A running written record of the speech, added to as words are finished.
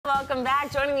welcome back.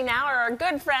 Joining me now are our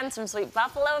good friends from Sweet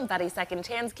Buffalo and Buddy Second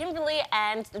Chance, Kimberly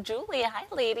and Julie. Hi,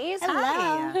 ladies. Hello.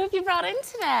 Hi. Who have you brought in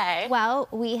today? Well,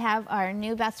 we have our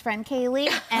new best friend, Kaylee,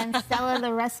 and Stella,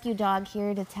 the rescue dog,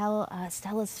 here to tell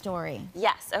Stella's story.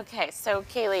 Yes, okay. So,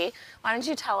 Kaylee, why don't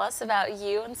you tell us about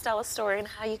you and Stella's story and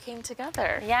how you came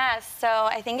together? Yeah, so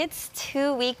I think it's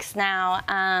 2 weeks now.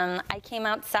 I came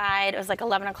outside, it was like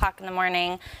 11 o'clock in the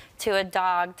morning, to a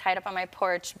dog tied up on my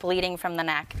porch, bleeding from the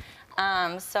neck.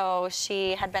 So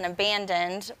she had been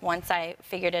abandoned once I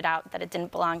figured it out that it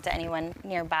didn't belong to anyone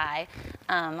nearby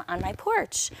on my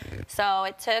porch. So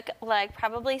it took like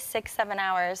probably 6-7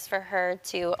 hours for her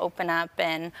to open up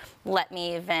and let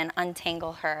me even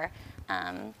untangle her.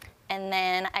 And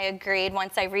then I agreed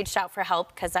once I reached out for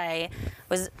help because I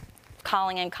was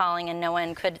calling and no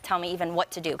one could tell me even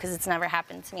what to do because it's never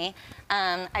happened to me.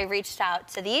 I reached out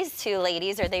to these two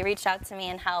ladies, or they reached out to me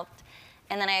and helped.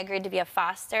 And then I agreed to be a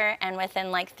foster, and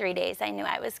within like 3 days, I knew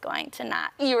I was going to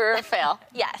not. You were a fail.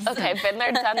 Yes. Okay, been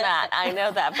there, done that. I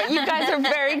know that. But you guys are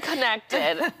very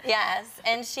connected. Yes,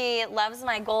 and she loves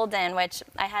my Golden, which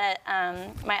I had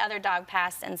my other dog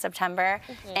passed in September,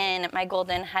 and my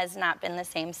Golden has not been the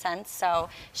same since. So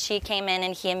she came in,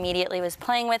 and he immediately was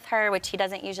playing with her, which he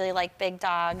doesn't usually like big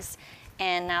dogs.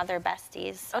 And now they're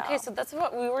besties. So. Okay, so that's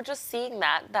what we were just seeing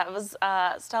that. That was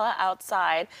Stella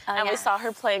outside, and we saw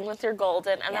her playing with your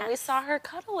Golden, and then we saw her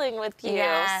cuddling with you.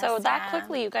 Yes, so that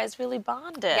quickly, you guys really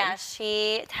bonded. Yeah,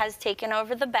 she has taken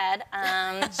over the bed.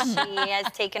 She has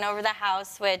taken over the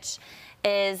house, which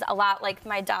is a lot like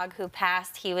my dog who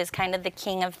passed. He was kind of the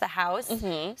king of the house.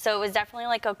 So it was definitely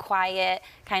like a quiet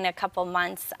kind of couple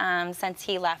months since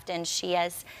he left, and she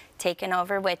has taken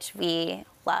over, which we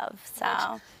love.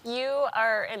 So you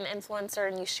are an influencer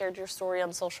and you shared your story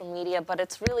on social media, but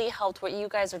it's really helped what you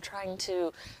guys are trying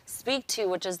to speak to,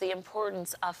 which is the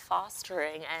importance of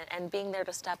fostering and being there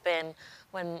to step in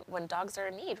when dogs are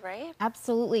in need, right?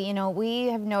 Absolutely. You know, we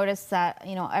have noticed that,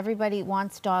 you know, everybody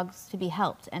wants dogs to be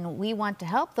helped, and we want to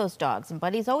help those dogs, and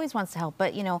Buddy's always wants to help,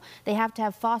 but, you know, they have to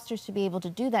have fosters to be able to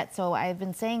do that. So I've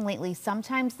been saying lately,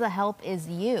 sometimes the help is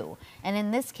you. And in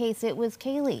this case, it was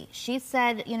Kaylee. She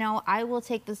said, you know, I will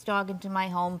take this dog into my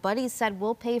home. Buddy said,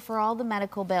 we'll pay for all the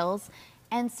medical bills.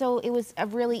 And so it was a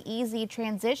really easy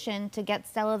transition to get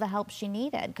Stella the help she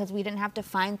needed because we didn't have to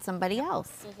find somebody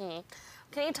else.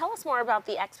 Can you tell us more about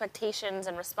the expectations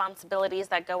and responsibilities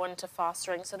that go into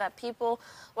fostering so that people,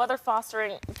 whether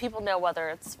fostering, people know whether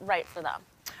it's right for them?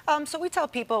 So we tell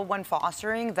people when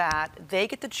fostering that they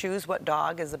get to choose what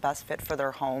dog is the best fit for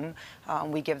their home.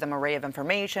 We give them an array of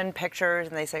information, pictures,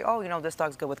 and they say, oh, you know, this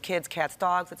dog's good with kids, cats,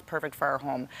 dogs, it's perfect for our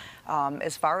home.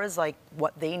 As far as like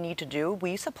what they need to do,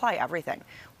 we supply everything.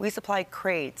 We supply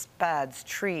crates, beds,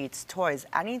 treats, toys,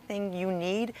 anything you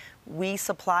need, we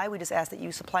supply. We just ask that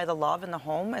you supply the love in the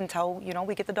home until, you know,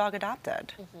 we get the dog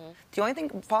adopted. The only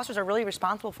thing fosters are really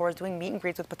responsible for is doing meet and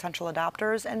greets with potential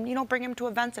adopters and, you know, bring them to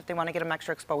events if they want to get them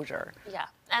extra exposure. Yeah,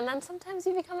 and then sometimes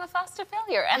you become a foster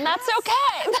failure, and that's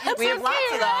okay. That's we have okay,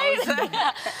 lots of right? those.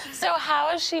 Yeah. So how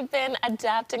has she been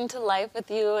adapting to life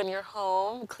with you in your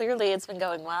home? Clearly it's been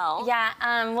going well. Yeah,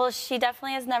 well, she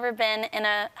definitely has never been in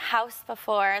a house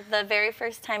before. The very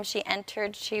first time she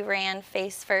entered, she ran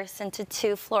face first into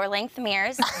 2 floor-length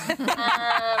mirrors.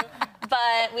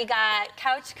 But we got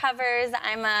couch covers.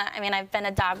 I mean, I've been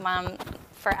a dog mom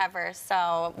forever,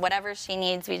 so whatever she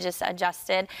needs, we just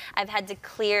adjusted. I've had to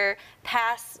clear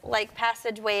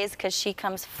passageways because she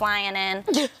comes flying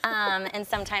in and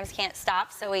sometimes can't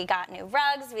stop, so we got new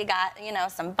rugs, we got, you know,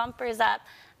 some bumpers up.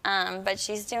 But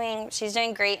she's doing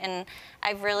great, and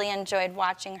I've really enjoyed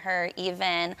watching her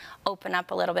even open up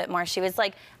a little bit more. She was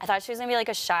like, I thought she was gonna be like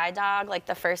a shy dog like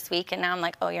the first week, and now I'm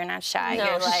like, oh, you're not shy. No,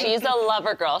 you're like, she's a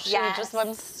lover girl. She just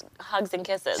wants hugs and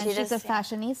kisses. And she's a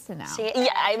fashionista now. Yeah,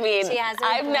 I mean, she has her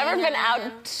I've never been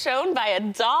brand. outshone by a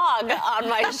dog on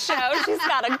my show. She's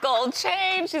got a gold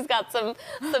chain. She's got some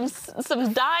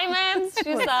diamonds.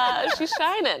 She's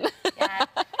shining. Yeah,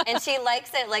 and she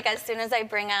likes it. Like as soon as I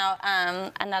bring out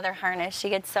another harness, she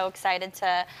gets so excited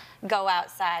to go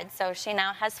outside. So she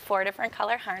now has 4 different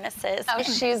color harnesses. Oh,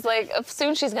 she's like,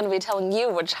 soon she's going to be telling you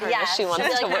which harness she wants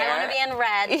she's to like, wear. I want to be in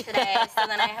red today. So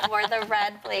then I wore the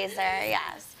red blazer.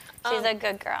 Yes. She's a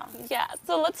good girl. Yeah,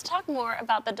 so let's talk more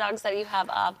about the dogs that you have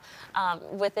up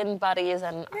within Buddies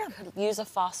and could use a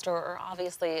foster, or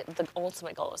obviously the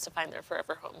ultimate goal is to find their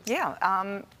forever home. Yeah,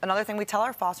 another thing we tell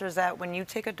our fosters is that when you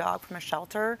take a dog from a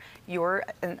shelter, you're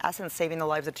in essence saving the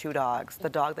lives of two dogs. The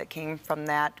dog that came from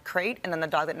that crate and then the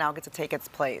dog that now gets to take its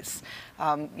place.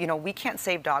 You know, we can't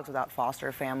save dogs without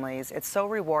foster families. It's so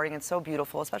rewarding, it's so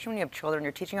beautiful, especially when you have children.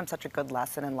 You're teaching them such a good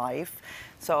lesson in life.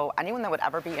 So anyone that would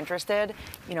ever be interested,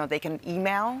 you know, they can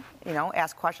email, you know,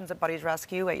 ask questions at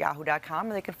buddiesrescue@yahoo.com,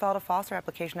 or they can fill out a foster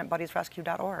application at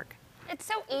buddiesrescue.org. It's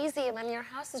so easy, and then your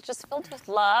house is just filled with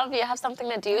love. You have something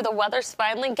to do. The weather's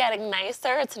finally getting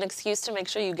nicer. It's an excuse to make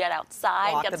sure you get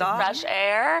outside, Walk get the some dog. fresh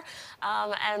air,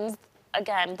 and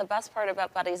again, the best part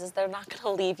about Buddies is they're not going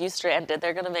to leave you stranded.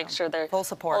 They're going to make sure they're Full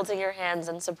support. holding your hands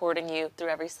and supporting you through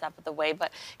every step of the way.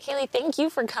 But Kaylee, thank you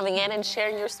for coming in and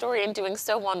sharing your story and doing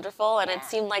so wonderful. And it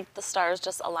seemed like the stars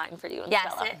just aligned for you and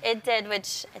Yes, Stella. it did,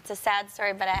 which it's a sad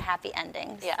story, but a happy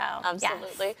ending. Yeah, so,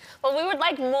 absolutely. yes. Well, we would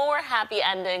like more happy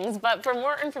endings, but for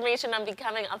more information on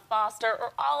becoming a foster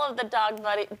or all of the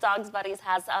Dogs Buddies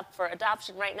has up for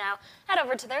adoption right now, head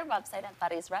over to their website at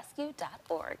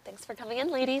buddiesrescue.org. Thanks for coming in,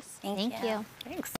 ladies. Thank you. Thank you. Thanks.